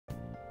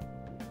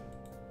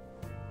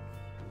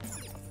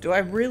Do I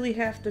really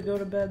have to go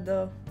to bed,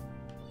 though?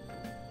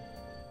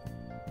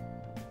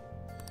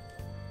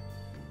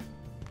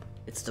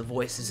 It's the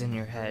voices in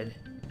your head.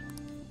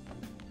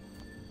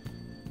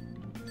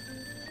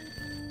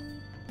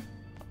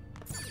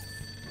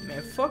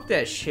 Man, fuck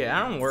that shit.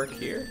 I don't work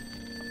here.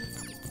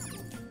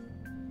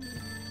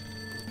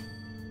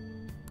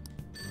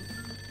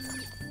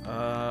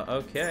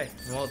 Okay.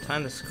 Well,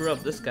 time to screw up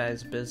this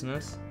guy's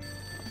business.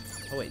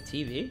 Oh, wait,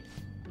 TV?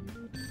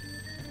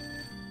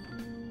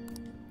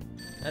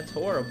 That's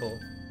horrible.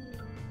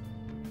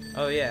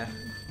 Oh, yeah.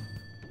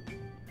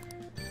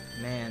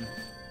 Man.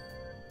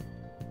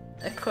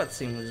 That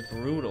cutscene was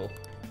brutal.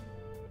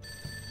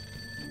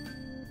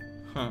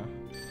 Huh.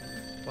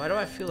 Why do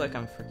I feel like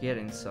I'm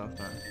forgetting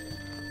something?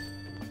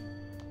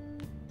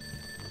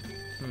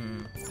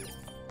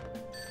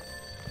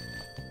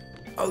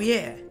 Oh,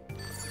 yeah!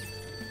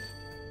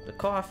 The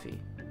coffee.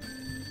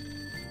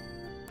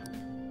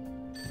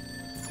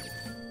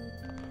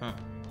 Huh.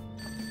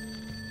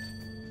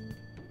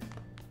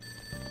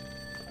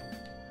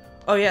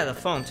 Oh yeah, the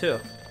phone too.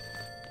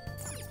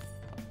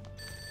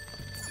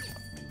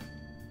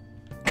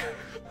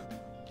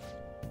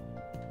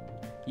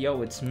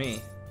 Yo, it's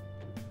me.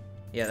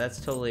 Yeah, that's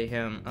totally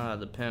him,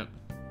 the pimp.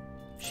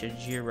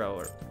 Shijiro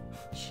or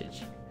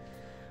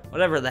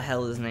whatever the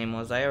hell his name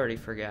was, I already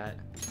forgot.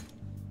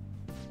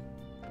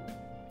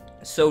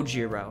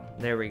 Sojiro.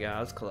 There we go,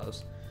 I was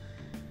close.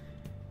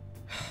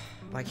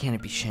 Why can't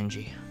it be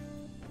Shinji?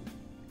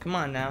 Come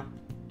on now.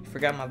 You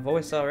forgot my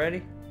voice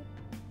already?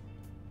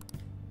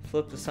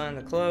 Flip the sign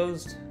to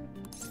closed.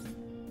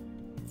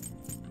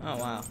 Oh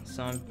wow,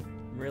 so I'm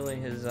really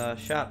his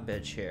shop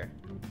bitch here.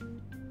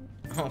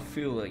 I don't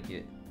feel like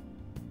it.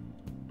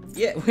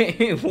 Yeah,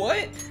 wait,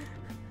 what?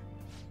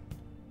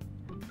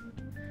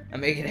 I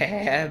make it a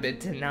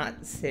habit to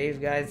not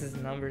save guys'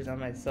 numbers on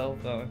my cell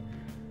phone.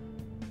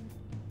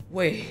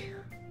 Wait.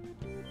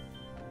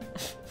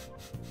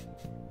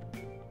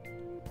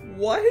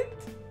 What?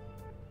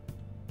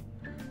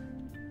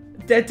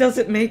 That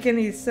doesn't make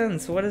any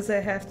sense. What does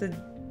that have to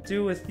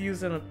do with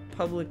using a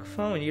public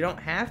phone? You don't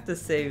have to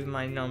save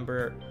my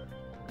number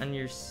on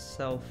your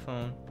cell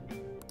phone.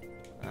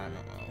 I don't know.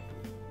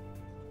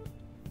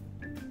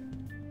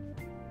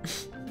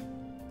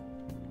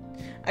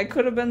 I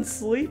could have been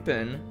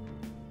sleeping.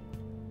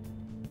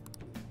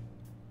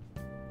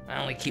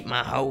 I only keep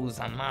my hoes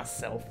on my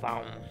cell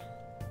phone.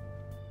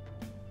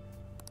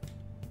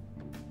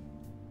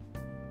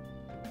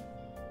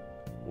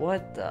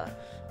 What the?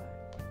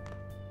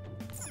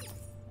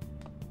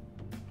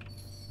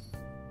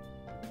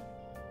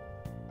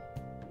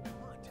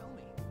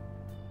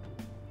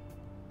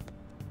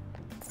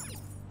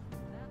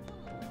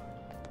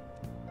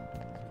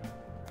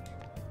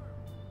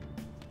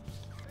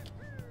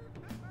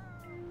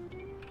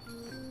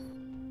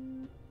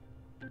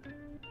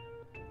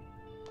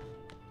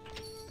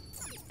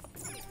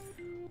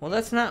 Well,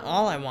 that's not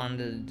all I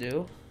wanted to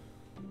do.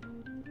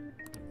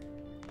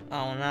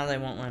 Oh, now they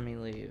won't let me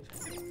leave.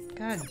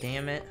 God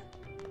damn it.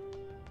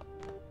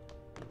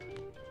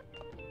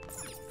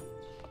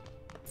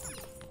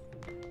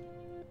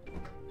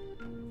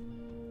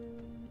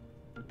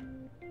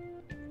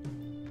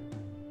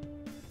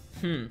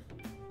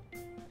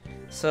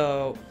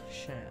 So,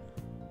 shit.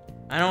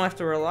 I don't have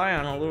to rely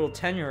on a little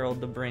 10-year-old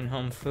to bring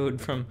home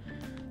food from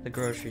the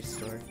grocery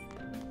store.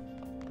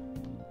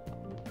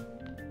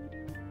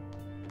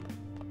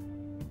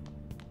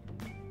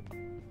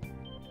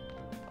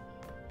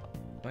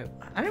 Wait,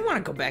 I didn't want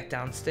to go back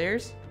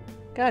downstairs.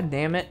 God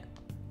damn it.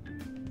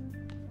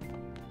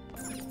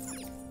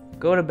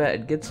 Go to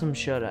bed. Get some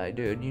shut-eye,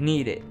 dude. You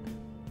need it.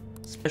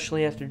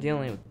 Especially after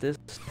dealing with this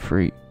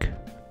freak.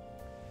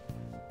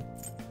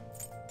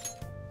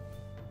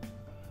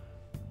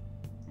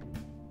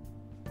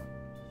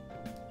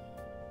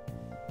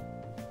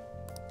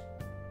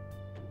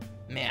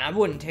 Man, I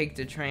wouldn't take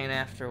the train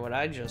after what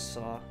I just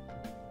saw.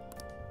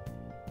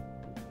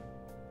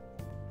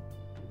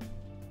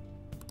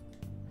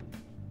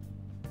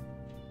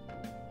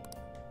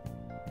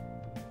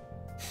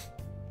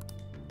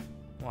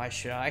 Why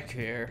should I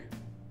care?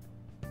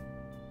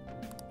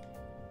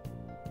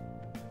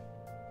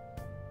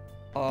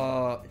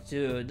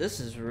 Dude, this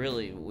is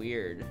really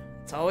weird.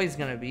 It's always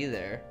gonna be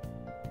there.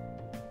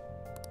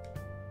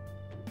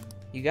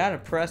 You gotta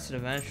press it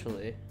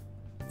eventually.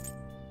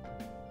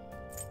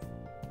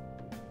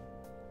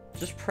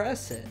 Just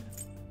press it.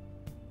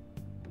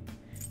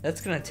 That's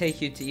gonna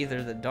take you to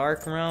either the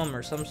Dark Realm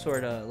or some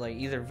sort of, like,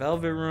 either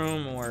Velvet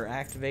Room or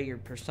activate your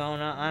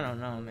persona. I don't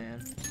know,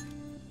 man.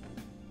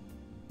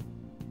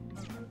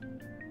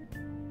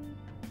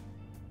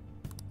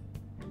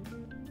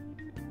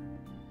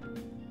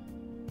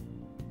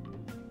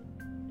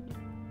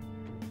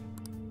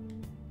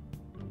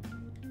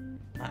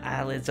 My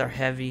eyelids are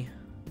heavy.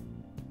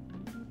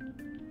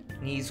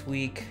 Knees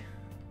weak.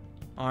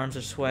 Arms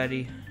are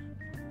sweaty.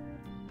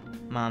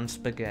 Mom's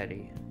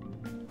spaghetti.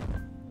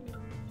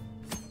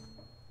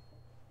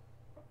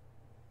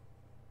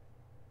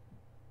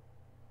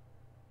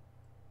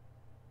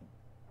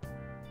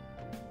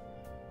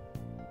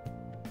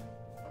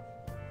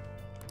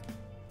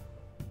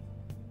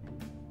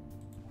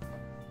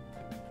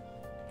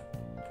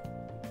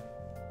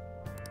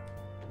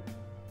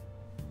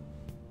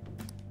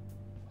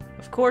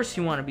 Of course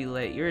you want to be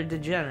late. You're a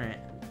degenerate.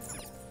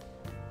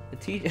 The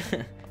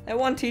teacher, that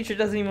one teacher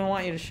doesn't even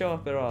want you to show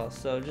up at all.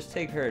 So just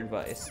take her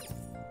advice,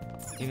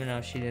 even though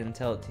she didn't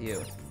tell it to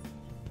you.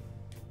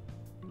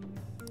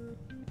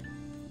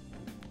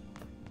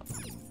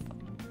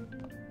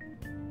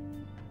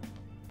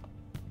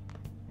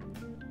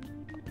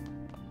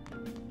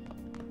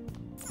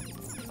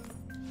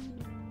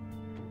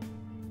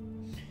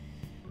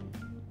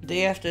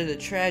 Day after the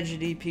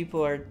tragedy,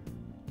 people are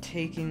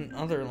taking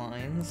other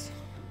lines.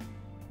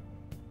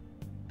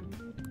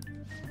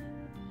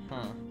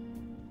 Huh.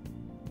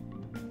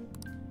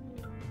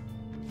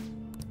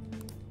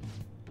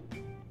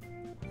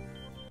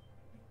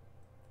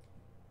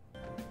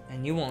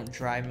 And you won't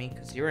drive me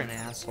because you're an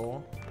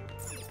asshole.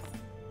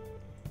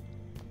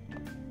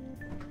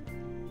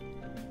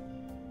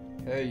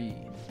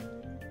 Hey.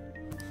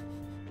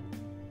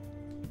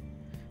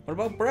 What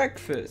about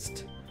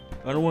breakfast?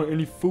 I don't want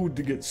any food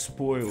to get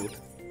spoiled.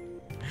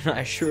 And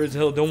I sure as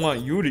hell don't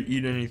want you to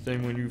eat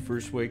anything when you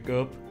first wake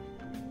up.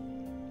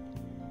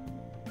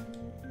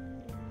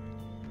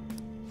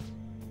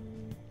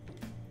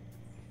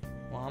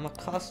 Well, I'm a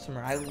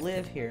customer. I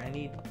live here. I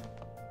need...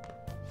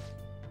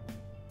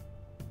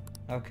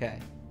 Okay.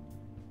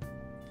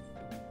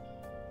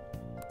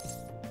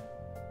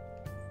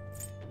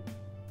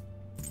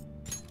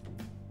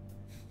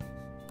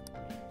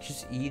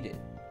 Just eat it.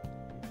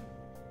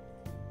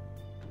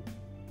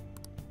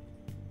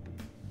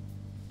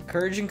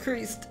 Courage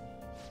increased.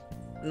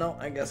 No,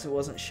 I guess it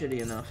wasn't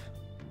shitty enough.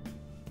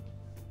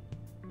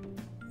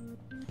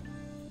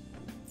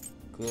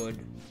 Good.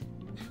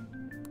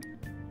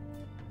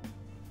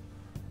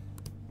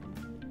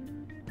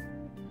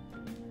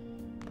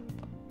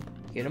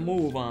 Get a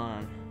move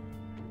on.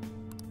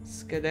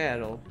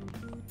 Skedaddle.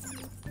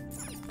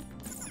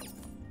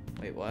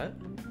 Wait, what?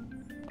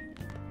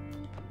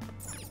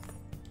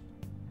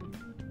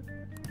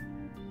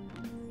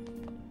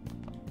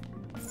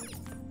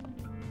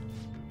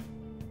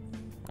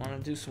 I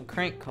want to do some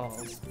crank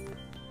calls.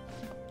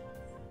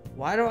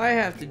 Why do I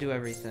have to do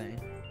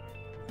everything?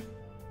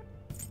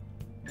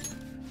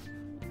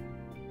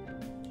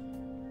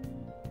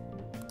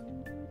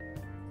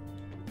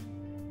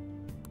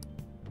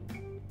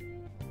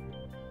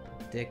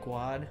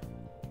 Dickwad.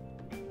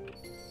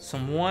 So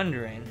I'm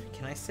wondering,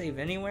 can I save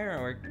anywhere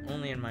or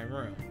only in my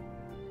room?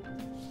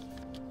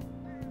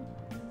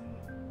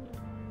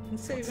 I can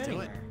save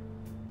anywhere.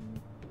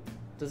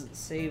 Does it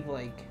save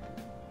like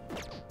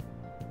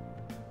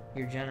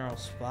your general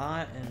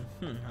spot?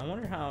 And I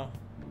wonder how.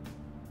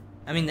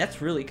 I mean,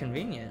 that's really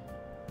convenient.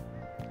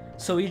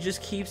 So he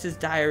just keeps his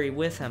diary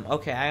with him.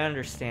 Okay, I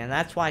understand.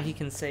 That's why he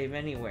can save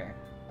anywhere.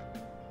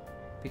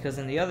 Because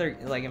in the other,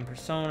 like in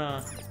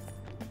Persona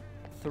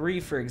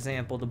 3, for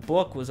example, the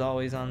book was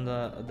always on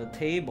the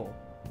table.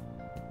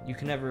 You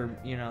can never,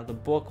 you know, the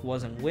book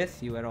wasn't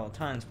with you at all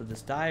times, but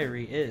this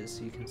diary is,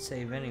 so you can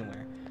save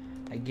anywhere.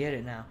 I get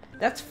it now.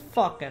 That's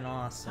fucking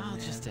awesome,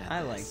 man.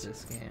 I like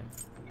this game.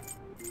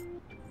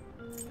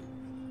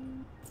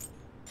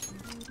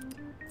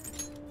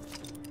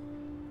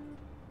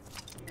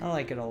 I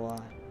like it a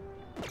lot.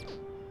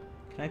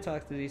 Can I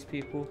talk to these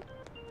people?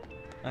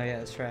 Oh yeah,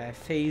 that's right. I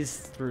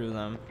phased through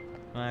them.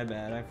 My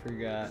bad, I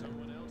forgot.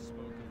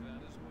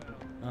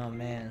 Oh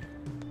man.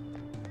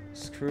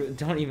 Screw it.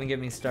 Don't even get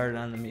me started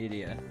on the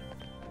media.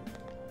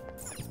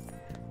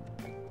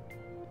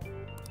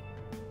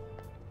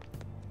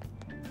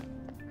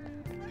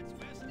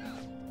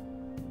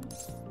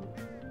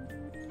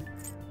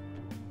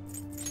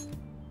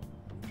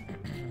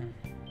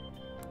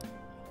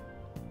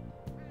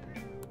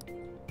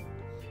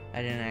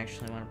 I didn't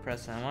actually want to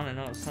press it. I want to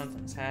know if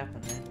something's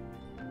happening.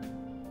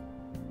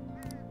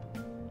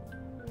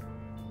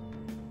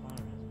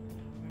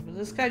 But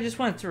this guy just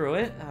went through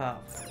it. Oh.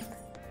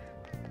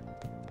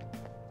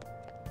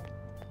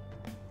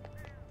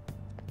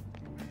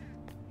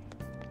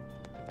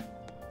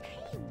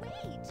 Hey,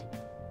 wait.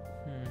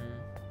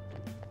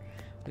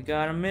 We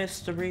got a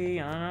mystery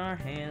on our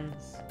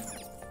hands.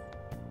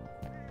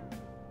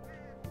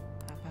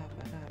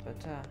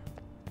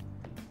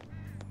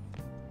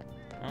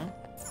 Huh?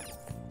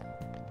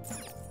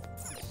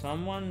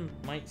 Someone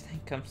might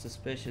think I'm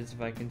suspicious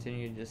if I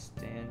continue to just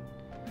stand.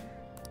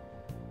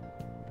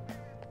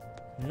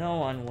 No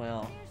one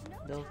will.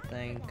 They'll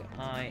think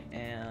I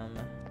am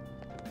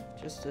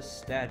just a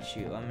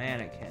statue, a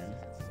mannequin.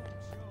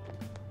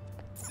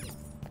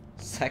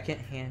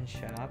 Second-hand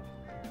shop.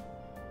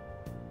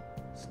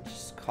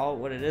 Just call it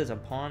what it is, a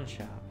pawn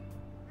shop.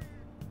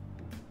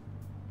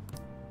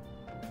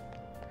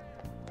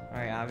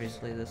 Alright,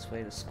 obviously this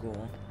way to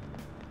school.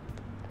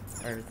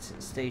 Or to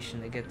the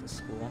station to get to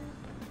school.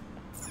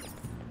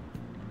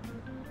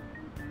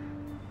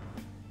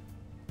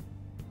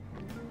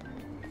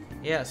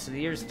 Yeah, so the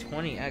year's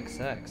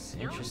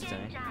 20XX.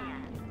 Interesting.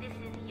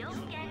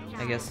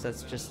 I guess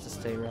that's just to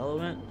stay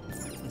relevant.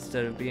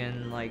 Instead of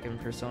being like in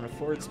Persona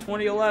 4, it's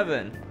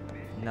 2011.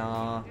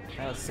 Nah,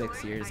 that was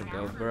 6 years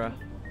ago, bruh.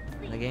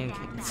 The game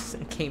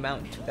came out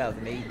in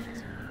 2008.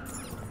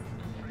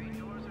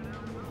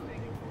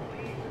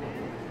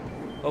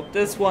 Hope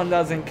this one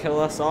doesn't kill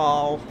us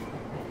all.